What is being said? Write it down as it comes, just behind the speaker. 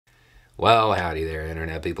Well, howdy there,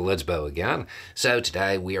 Internet people. It's Bo again. So,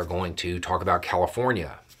 today we are going to talk about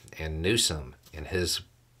California and Newsom and his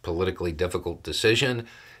politically difficult decision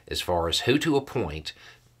as far as who to appoint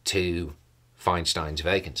to Feinstein's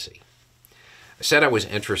vacancy. I said I was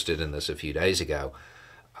interested in this a few days ago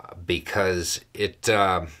because it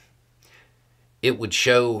would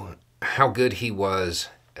show how good he was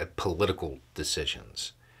at political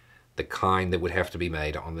decisions, the kind that would have to be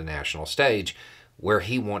made on the national stage where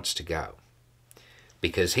he wants to go.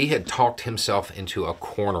 Because he had talked himself into a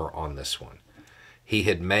corner on this one. He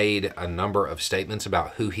had made a number of statements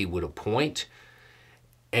about who he would appoint,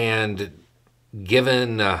 and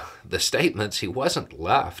given the statements, he wasn't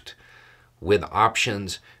left with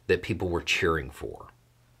options that people were cheering for.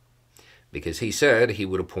 Because he said he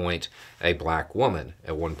would appoint a black woman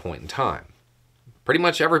at one point in time. Pretty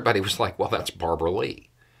much everybody was like, well, that's Barbara Lee.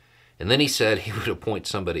 And then he said he would appoint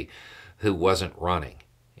somebody who wasn't running,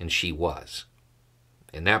 and she was.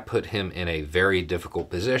 And that put him in a very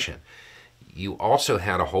difficult position. You also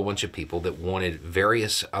had a whole bunch of people that wanted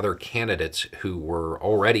various other candidates who were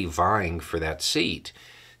already vying for that seat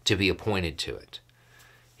to be appointed to it.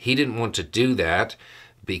 He didn't want to do that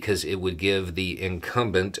because it would give the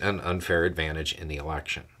incumbent an unfair advantage in the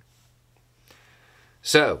election.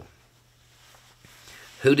 So,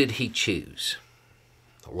 who did he choose?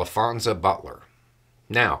 LaFonza Butler.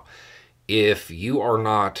 Now, if you are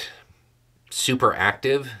not super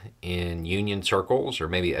active in union circles, or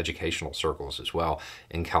maybe educational circles as well,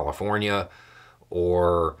 in California,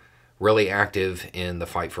 or really active in the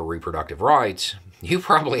fight for reproductive rights, you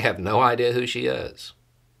probably have no idea who she is.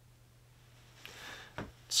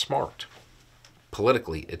 Smart.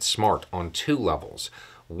 Politically, it's smart on two levels.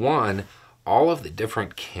 One, all of the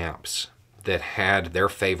different camps that had their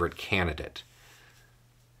favorite candidate,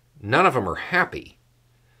 none of them are happy,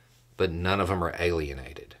 but none of them are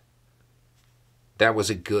alienated. That was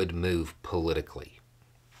a good move politically.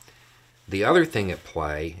 The other thing at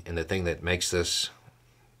play, and the thing that makes this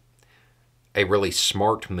a really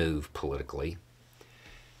smart move politically,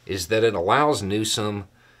 is that it allows Newsom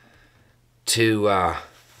to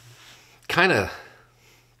kind of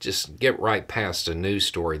just get right past a news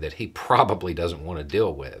story that he probably doesn't want to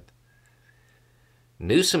deal with.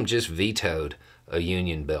 Newsom just vetoed a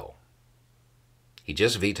union bill. He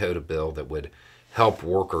just vetoed a bill that would help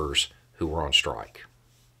workers who were on strike.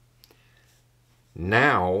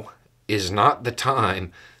 Now is not the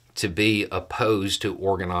time to be opposed to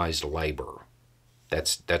organized labor.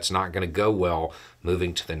 That's not going to go well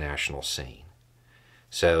moving to the national scene.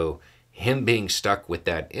 So him being stuck with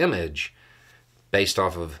that image based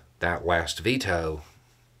off of that last veto,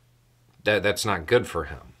 that's not good for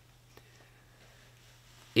him.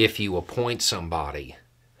 If you appoint somebody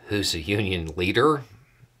who's a union leader,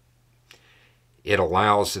 it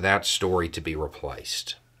allows that story to be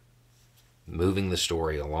replaced, moving the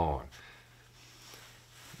story along.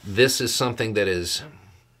 This is something that is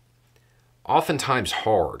oftentimes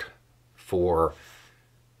hard for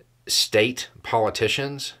state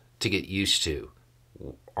politicians to get used to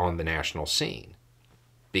on the national scene.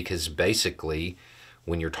 Because basically,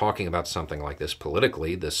 when you're talking about something like this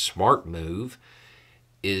politically, the smart move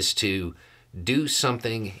is to do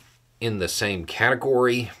something in the same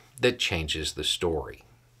category that changes the story.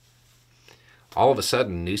 All of a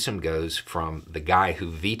sudden, Newsom goes from the guy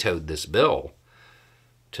who vetoed this bill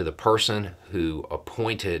to the person who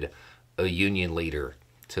appointed a union leader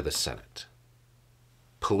to the Senate.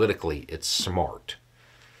 Politically, it's smart.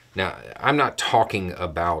 Now, I'm not talking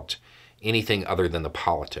about anything other than the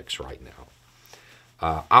politics right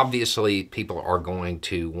now. Obviously, people are going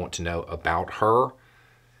to want to know about her.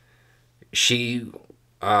 She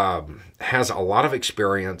has a lot of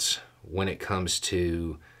experience when it comes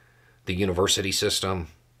to the university system,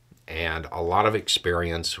 and a lot of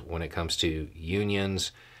experience when it comes to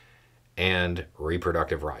unions and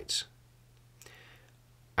reproductive rights.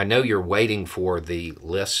 I know you're waiting for the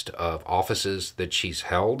list of offices that she's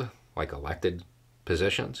held, like elected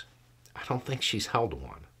positions. I don't think she's held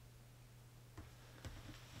one.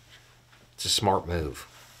 It's a smart move.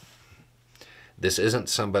 This isn't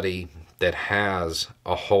somebody that has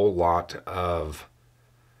a whole lot of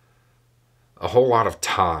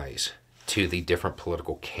ties to the different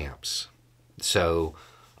political camps. So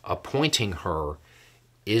appointing her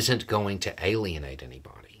isn't going to alienate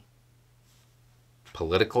anybody.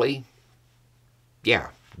 Politically, yeah,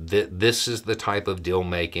 this is the type of deal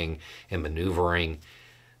making and maneuvering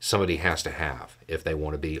somebody has to have if they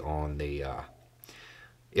want to be on the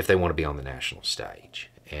national stage.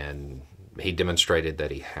 And he demonstrated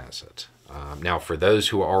that he has it. Now, for those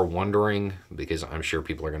who are wondering, because I'm sure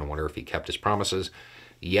people are going to wonder if he kept his promises,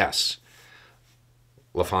 yes,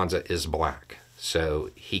 LaFonza is black, so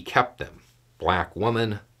he kept them. Black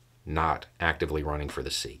woman, not actively running for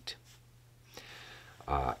the seat.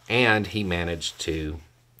 And he managed to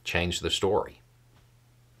change the story.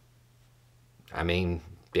 I mean,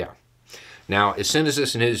 yeah. Now, as soon as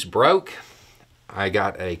this news broke, I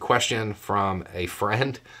got a question from a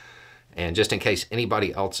friend, and just in case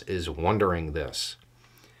anybody else is wondering this,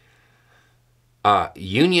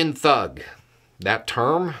 union thug, that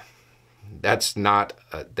term, that's not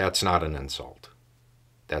an insult.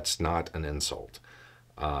 That's not an insult.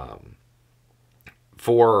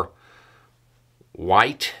 For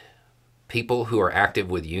white people who are active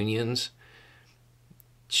with unions,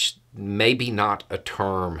 maybe not a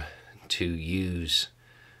term to use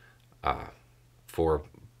for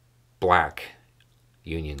black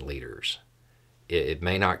union leaders. It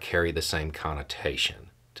may not carry the same connotation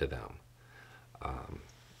to them.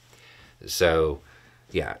 So,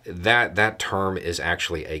 yeah, that term is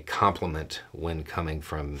actually a compliment when coming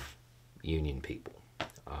from union people.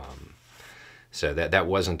 So that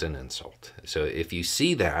wasn't an insult. So if you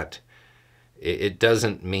see that, it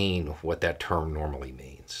doesn't mean what that term normally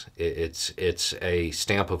means. It's a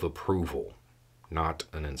stamp of approval, not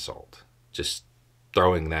an insult. Just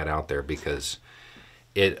throwing that out there because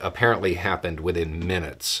it apparently happened within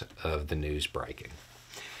minutes of the news breaking.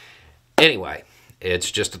 Anyway,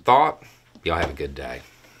 it's just a thought. Y'all have a good day.